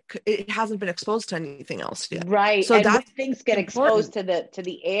not, it hasn't been exposed to anything else yet. Right. So And when that's things get exposed important. to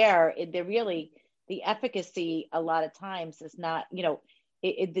the air, they're really, the efficacy a lot of times is not,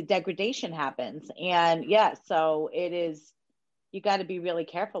 the degradation happens. And yeah, so it is, you got to be really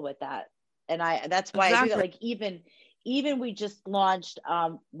careful with that. And that's why I do that. Exactly. Like even we just launched,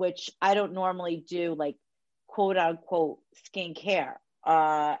 which I don't normally do, like quote unquote skincare.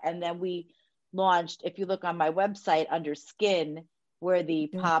 And then we launched, if you look on my website under skin, where the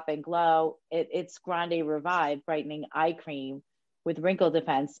Yeah. pop and glow, it's Grande Revive brightening eye cream with wrinkle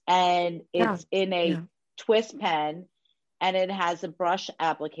defense. And Yeah. it's in a Yeah. twist pen, and it has a brush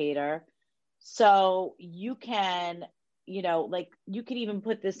applicator. So you can, like you can even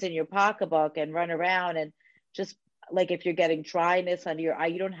put this in your pocketbook and run around, and just like if you're getting dryness under your eye,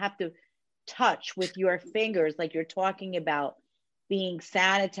 you don't have to touch with your fingers like you're talking about being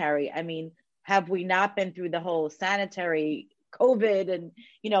sanitary. I mean, have we not been through the whole sanitary COVID? And,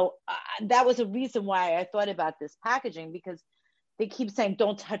 that was a reason why I thought about this packaging, because they keep saying,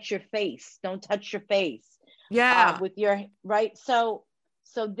 don't touch your face, don't touch your face, Yeah. with your, right. So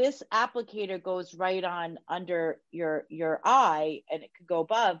this applicator goes right on under your eye, and it could go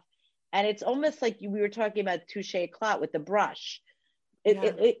above. And it's almost like we were talking about touche éclat with the brush.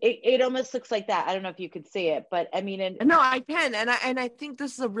 Yeah. It almost looks like that. I don't know if you could see it, but I mean, and No, I can. And I think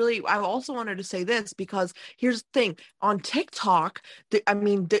this is I also wanted to say this because here's the thing on TikTok,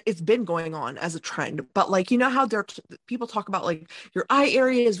 it's been going on as a trend, but like, how people talk about like your eye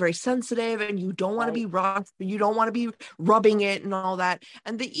area is very sensitive and you don't want to right. be rough, you don't want to be rubbing it and all that.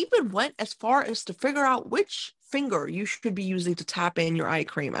 And they even went as far as to figure out which finger you should be using to tap in your eye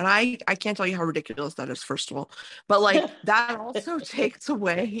cream? And I can't tell you how ridiculous that is, first of all. But like that also takes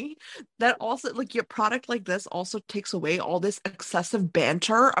away that also like your product like this also takes away all this excessive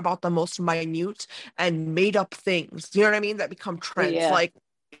banter about the most minute and made up things. You know what I mean? That become trends. Yeah. Like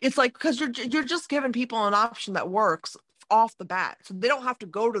it's like because you're just giving people an option that works off the bat. So they don't have to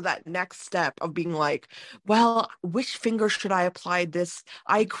go to that next step of being like, well, which finger should I apply this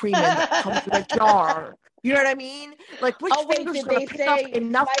eye cream in that comes in a jar? You know what I mean? Like which Oh wait, finger's did gonna they pick up say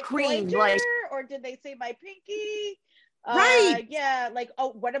enough my cream? pointer Like, or did they say my pinky? right. Yeah, like, oh,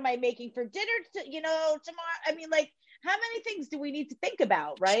 what am I making for dinner tomorrow? I mean, like, how many things do we need to think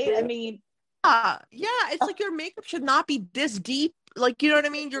about, right? I mean, Yeah, it's like your makeup should not be this deep. Like, you know what I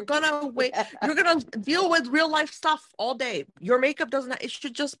mean? You're gonna wait, yeah. you're gonna deal with real life stuff all day. Your makeup doesn't, it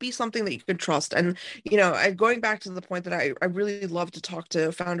should just be something that you can trust. And, going back to the point that I really love to talk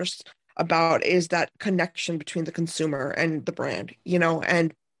to founders about is that connection between the consumer and the brand,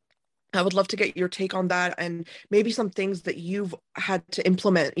 and I would love to get your take on that and maybe some things that you've had to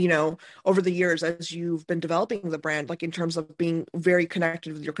implement, over the years as you've been developing the brand, like in terms of being very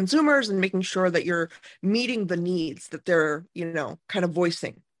connected with your consumers and making sure that you're meeting the needs that they're, kind of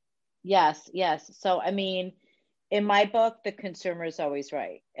voicing. Yes, yes. So, I mean, in my book, the consumer is always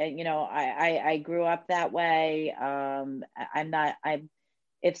right. And, I grew up that way.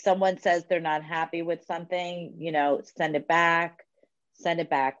 If someone says they're not happy with something, send it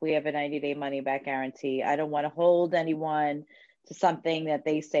back. We have a 90-day money back guarantee. I don't want to hold anyone to something that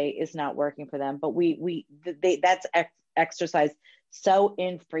they say is not working for them. But that's exercised so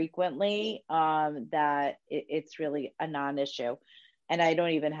infrequently that it's really a non-issue, and I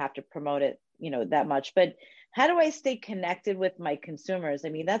don't even have to promote it, that much. But how do I stay connected with my consumers? I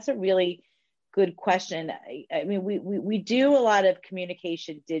mean, that's a really good question. I mean, we do a lot of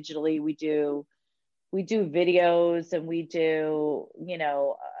communication digitally. We do videos and we do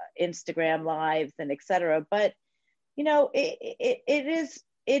Instagram lives and etc. But it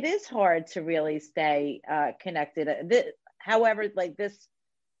is hard to really stay connected. However, like this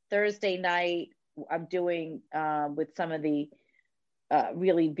Thursday night, I'm doing with some of the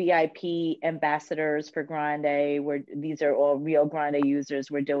really VIP ambassadors for Grande, where these are all real Grande users.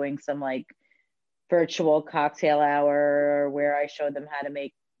 We're doing some like virtual cocktail hour where I show them how to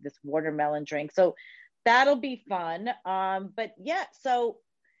make this watermelon drink. So that'll be fun. But yeah, so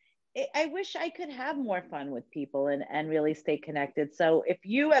I wish I could have more fun with people and really stay connected. So if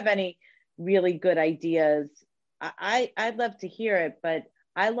you have any really good ideas, I'd love to hear it. But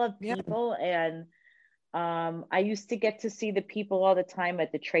I love Yeah. people, and I used to get to see the people all the time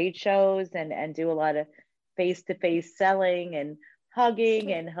at the trade shows and do a lot of face-to-face selling and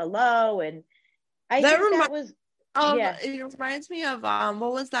hugging and hello. And I That think reminds that was, of, yeah, it reminds me of,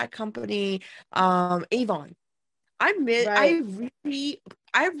 what was that company? Avon. right.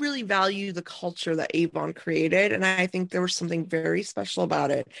 I really value the culture that Avon created, and I think there was something very special about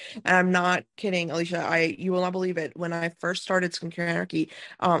it. And I'm not kidding, Alicia. You will not believe it. When I first started Skincare Anarchy,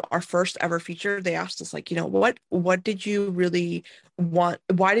 our first ever feature, they asked us like, what did you really want?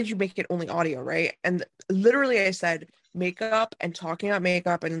 Why did you make it only audio, right? And literally, I said makeup and talking about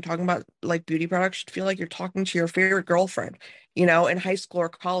makeup and talking about like beauty products should feel like you're talking to your favorite girlfriend, in high school or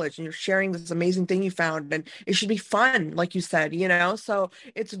college, and you're sharing this amazing thing you found, and it should be fun, like you said, so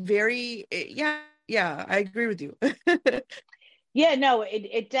it's yeah, yeah, I agree with you. Yeah, no,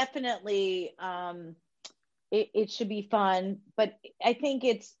 it definitely it should be fun, but I think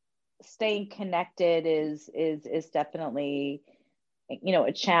it's staying connected is definitely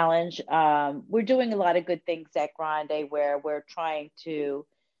a challenge. We're doing a lot of good things at Grande where we're trying to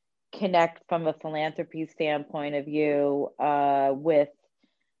connect from a philanthropy standpoint of view with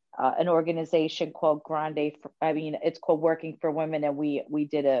an organization called Grande. I mean, it's called Working for Women, and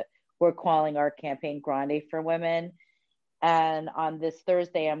we're calling our campaign Grande for Women. And on this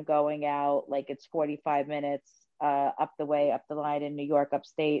Thursday, I'm going out, like it's 45 minutes up the line in New York,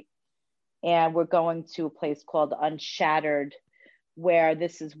 upstate. And we're going to a place called Unshattered, where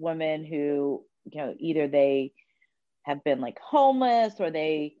this is women who, either they have been like homeless, or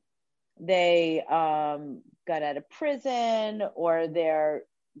they got out of prison, or they're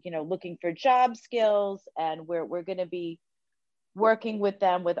looking for job skills, and we're going to be working with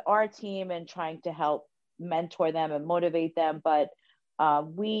them with our team and trying to help mentor them and motivate them. But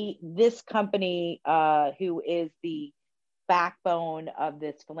this company, who is the backbone of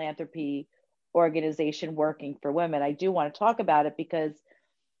this philanthropy organization Working for Women, I do want to talk about it because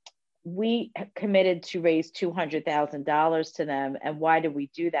we committed to raise $200,000 to them. And why did we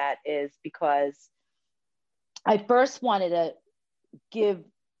do that? Is because I first wanted to give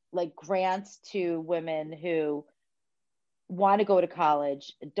like grants to women who want to go to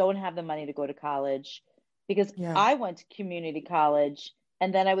college, don't have the money to go to college, because Yeah. I went to community college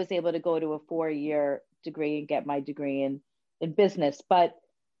and then I was able to go to a 4-year degree and get my degree in business. But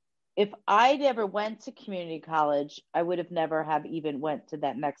if I never went to community college, I would have never have even went to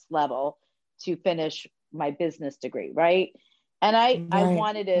that next level to finish my business degree, right? And I Right.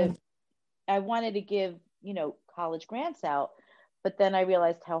 wanted Right. to I wanted to give, college grants out, but then I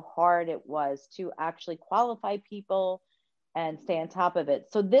realized how hard it was to actually qualify people and stay on top of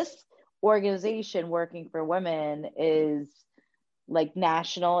it. So this organization, Working for Women, is like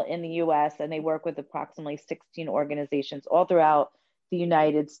national in the US, and they work with approximately 16 organizations all throughout the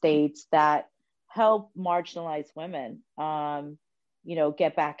United States that help marginalized women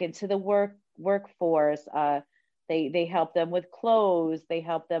get back into the workforce. They help them with clothes, they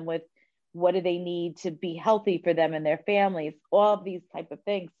help them with what do they need to be healthy for them and their families, all of these type of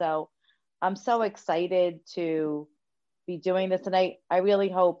things. So I'm so excited to be doing this, and I really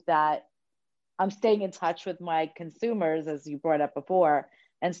hope that I'm staying in touch with my consumers, as you brought up before,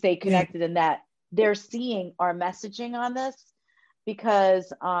 and stay Yeah. connected in that they're seeing our messaging on this,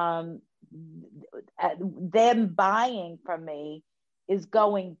 because them buying from me is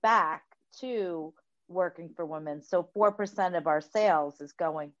going back to Working for Women. So 4% of our sales is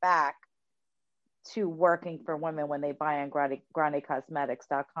going back to Working for Women when they buy on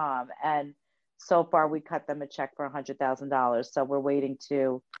grandecosmetics.com. And so far, we cut them a check for $100,000. So we're waiting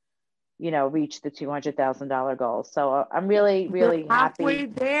to reach the $200,000 goal. So I'm really, You're really halfway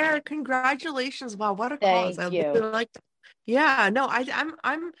happy. there. Congratulations. Wow, what a cause. Thank I you. really like that. Yeah, no,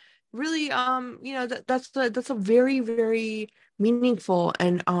 I'm really that's a very, very meaningful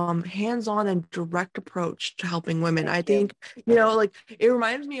and hands-on and direct approach to helping women. I Thank you. think, like it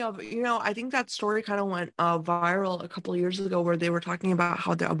reminds me of, I think that story kind of went viral a couple of years ago where they were talking about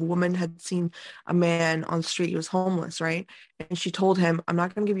how a woman had seen a man on the street. He was homeless, right? And she told him, I'm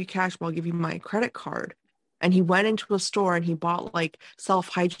not going to give you cash, but I'll give you my credit card. And he went into a store and he bought like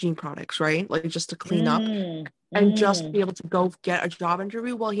self-hygiene products, right? Like just to clean up Mm, and just mm. be able to go get a job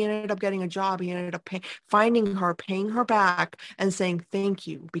interview. Well, he ended up getting a job. He ended up finding her, paying her back, and saying thank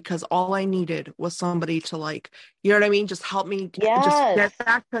you because all I needed was somebody to like, you know what I mean? Just help me just Yes. get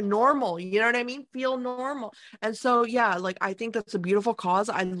back to normal. You know what I mean? Feel normal. And so, yeah, like I think that's a beautiful cause.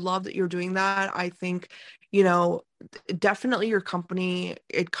 I love that you're doing that. I think, you know, definitely your company,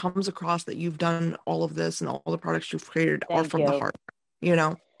 it comes across that you've done all of this and all the products you've created are Thank from the you. heart, you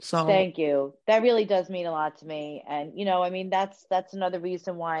know? So, Thank you. That really does mean a lot to me. And I mean, that's another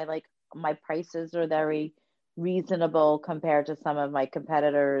reason why, like, my prices are very reasonable compared to some of my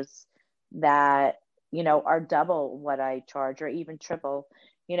competitors that, are double what I charge or even triple,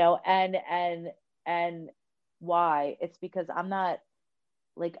 and why? It's because I'm not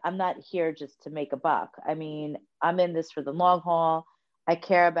here just to make a buck. I mean, I'm in this for the long haul. I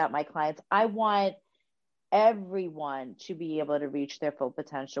care about my clients. I want everyone to be able to reach their full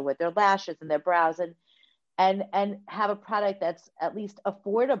potential with their lashes and their brows, and have a product that's at least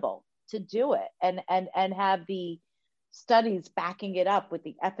affordable to do it, and have the studies backing it up with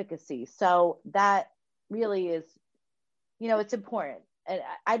the efficacy. So that really is, it's important. And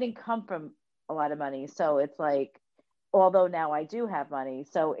I didn't come from a lot of money, so it's like, although now I do have money,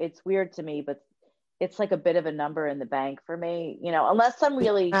 so it's weird to me, but it's like a bit of a number in the bank for me, unless I'm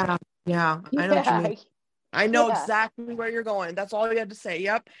really, yeah, yeah, I know what you yeah, mean. I know yeah. exactly where you're going. That's all you had to say.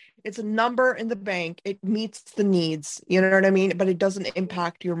 Yep. It's a number in the bank. It meets the needs. You know what I mean? But it doesn't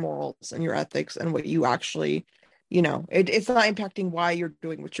impact your morals and your ethics and what you actually, it's not impacting why you're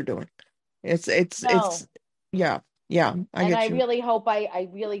doing what you're doing. It's, No. yeah, yeah, I And I get you. really hope I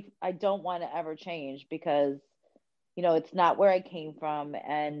don't want to ever change, because it's not where I came from,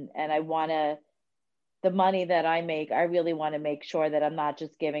 and I want to, the money that I make, I really want to make sure that I'm not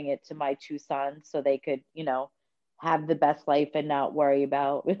just giving it to my two sons so they could, have the best life and not worry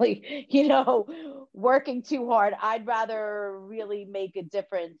about really, working too hard. I'd rather really make a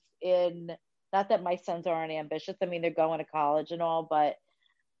difference in, not that my sons aren't ambitious. I mean, they're going to college and all, but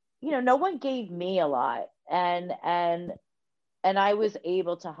no one gave me a lot, and I was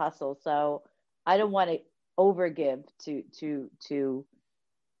able to hustle. So I don't want to overgive to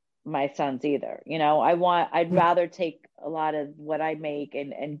my sons either. I'd rather take a lot of what I make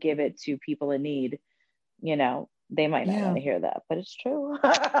and give it to people in need. They might not want Yeah. to hear that, but it's true.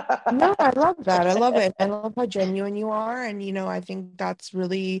 No, I love that. I love it. I love how genuine you are. And, I think that's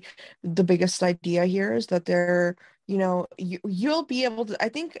really the biggest idea here is that you'll be able to, I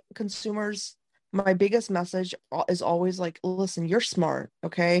think consumers, my biggest message is always like, listen, you're smart,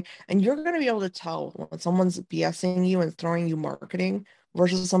 okay? And you're going to be able to tell when someone's BSing you and throwing you marketing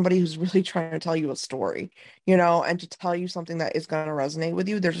versus somebody who's really trying to tell you a story, you know, and to tell you something that is going to resonate with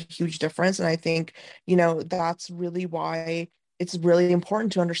you. There's a huge difference. And I think, you know, that's really why it's really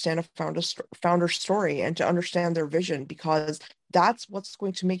important to understand a founder story and to understand their vision, because that's what's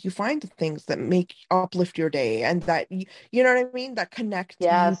going to make you find the things that make uplift your day, and that you know what I mean, that connect you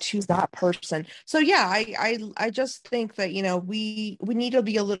Yes. to that person. So yeah, I just think that, you know, we need to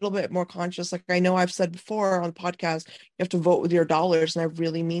be a little bit more conscious. Like I know I've said before on the podcast, you have to vote with your dollars, and I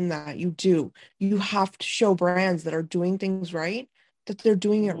really mean that. You do. You have to show brands that are doing things right that they're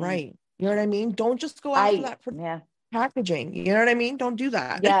doing it Hmm. right. You know what I mean? Don't just go after I that yeah. packaging. You know what I mean? Don't do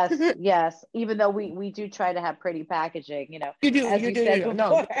that. Yes, yes. Even though we do try to have pretty packaging, You do, as you we do, said you do.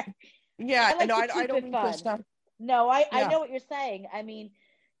 No, before. yeah, I like no, to I keep don't it mean to fun. stuff. No, I Yeah. know what you're saying. I mean,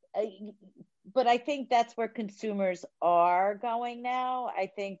 uh, but I think that's where consumers are going now.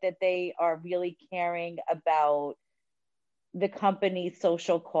 I think that they are really caring about the company's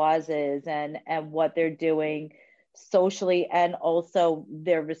social causes and what they're doing socially, and also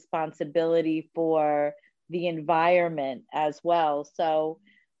their responsibility for the environment as well. So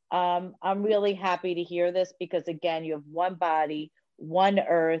I'm really happy to hear this, because again, you have one body, one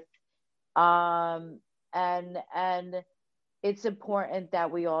earth, um, and it's important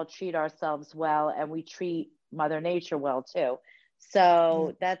that we all treat ourselves well, and we treat Mother Nature well too. Yeah.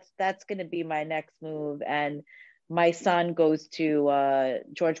 So that's going to be my next move. And my son goes to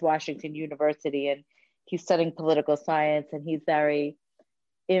George Washington University, and he's studying political science, and he's very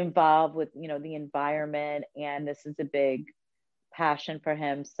involved with, the environment, and this is a big passion for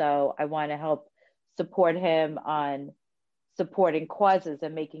him. So I want to help support him on supporting causes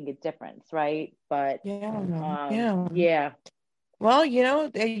and making a difference, right? But Yeah. Yeah. yeah. Well, you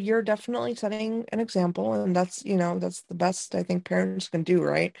know, you're definitely setting an example, and that's, you know, that's the best I think parents can do,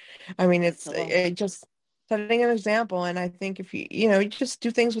 right? I mean, So it just setting an example, and I think if you know, you just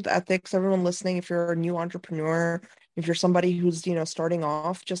do things with ethics. Everyone listening, if you're a new entrepreneur, if you're somebody who's, you know, starting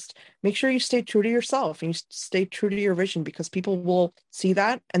off, just make sure you stay true to yourself and you stay true to your vision, because people will see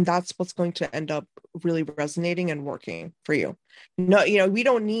that, and that's what's going to end up really resonating and working for you. No, you know, we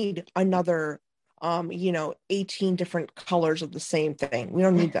don't need another you know, 18 different colors of the same thing. We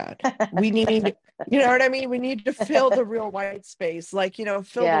don't need that. We need, you know what I mean? We need to fill the real white space, like, you know,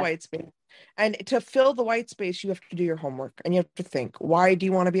 fill the yeah. white space. And to fill the white space, you have to do your homework, and you have to think, why do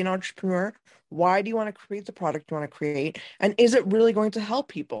you want to be an entrepreneur? Why do you want to create the product you want to create? And is it really going to help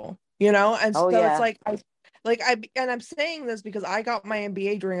people? You know? And Oh so it's yeah. like, and I'm saying this because I got my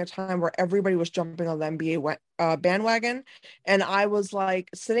MBA during a time where everybody was jumping on the MBA bandwagon. And I was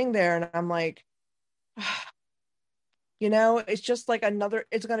like sitting there and I'm like, you know, it's just like another,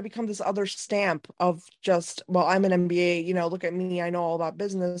 it's going to become this other stamp of just, well, I'm an MBA, you know, look at me, I know all about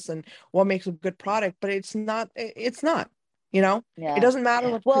business and what makes a good product, but it's not, you know, it Yeah. doesn't matter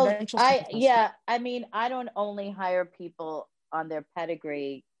what Well, credentials someone has. I mean, I don't only hire people on their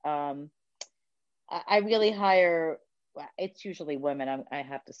pedigree. I really hire, well, it's usually women. I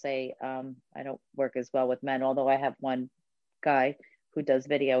have to say, I don't work as well with men, although I have one guy who does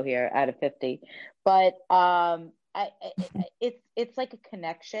video here out of 50. But it's like a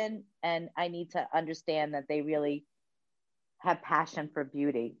connection, and I need to understand that they really have passion for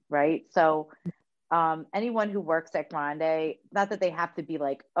beauty, right? So anyone who works at Grande, not that they have to be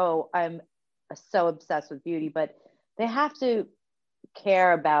like, oh, I'm so obsessed with beauty, but they have to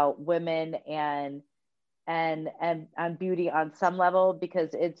care about women and beauty on some level, because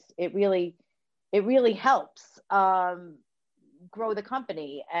it really helps grow the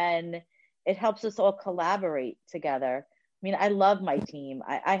company, and it helps us all collaborate together. I mean, I love my team.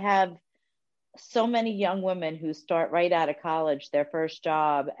 I have so many young women who start right out of college, their first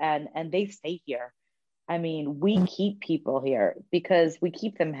job, and they stay here. I mean, we keep people here because we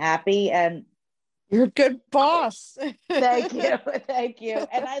keep them happy. And You're a good boss. thank you, thank you.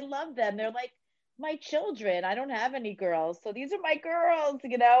 And I love them. They're like my children. I don't have any girls, so these are my girls,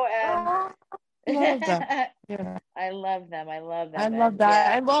 and Oh, love that. Yeah. I love them. I love I them. love And that.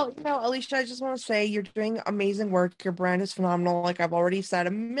 yeah. And well, you know, Alicia, I just want to say you're doing amazing work. Your brand is phenomenal, like I've already said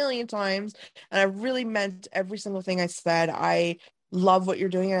a million times. And I really meant every single thing I said. I love what you're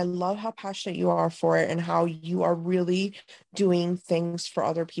doing, and I love how passionate you are for it and how you are really doing things for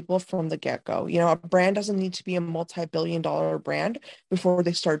other people from the get-go. You know, a brand doesn't need to be a multi-billion dollar brand before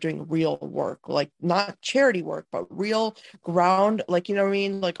they start doing real work, like not charity work, but real ground, like, you know what I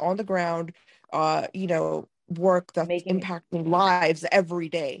mean? Like on the ground, you know, work that's making impacting lives every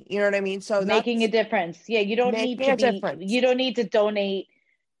day. You know what I mean? So making a that's difference. Yeah, making a difference. you don't need to donate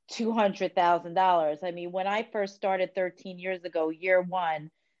 $200,000. I mean, when I first started 13 years ago, year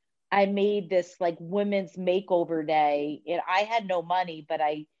one, I made this like women's makeover day. And I had no money, but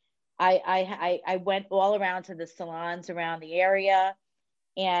I went all around to the salons around the area,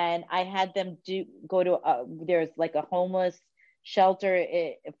 and I had them do go to there's like a homeless shelter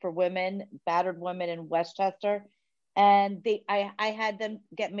for women, battered women in Westchester, and I had them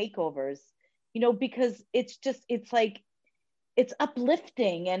get makeovers, because it's like it's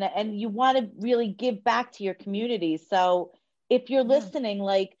uplifting, and you want to really give back to your community. So if you're Yeah, listening,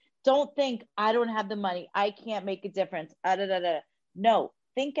 like, don't think I don't have the money, I can't make a difference. No,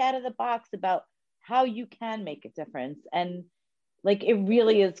 think out of the box about how you can make a difference, and like it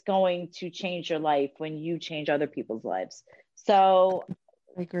really is going to change your life when you change other people's lives. So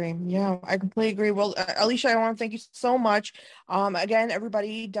I agree. Yeah, I completely agree. Well, Alicia, I want to thank you so much. Again,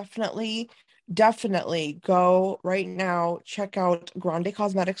 everybody, definitely go right now, check out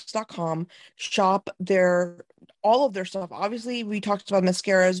grandecosmetics.com, shop their all of their stuff. Obviously, we talked about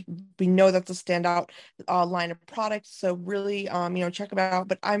mascaras. We know that's a standout line of products. So really, check them out.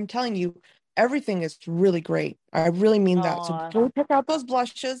 But I'm telling you, everything is really great. I really mean that. So oh, go check out those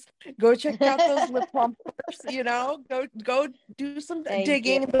blushes. Go check out those lip plumpers. Go do some thank you.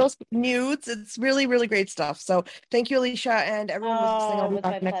 digging in those nudes. It's really, really great stuff. So thank you, Alicia, and everyone listening. Oh, I'll it be was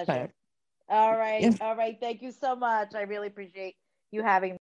back my next time. pleasure. All right. Yeah. All right. Thank you so much. I really appreciate you having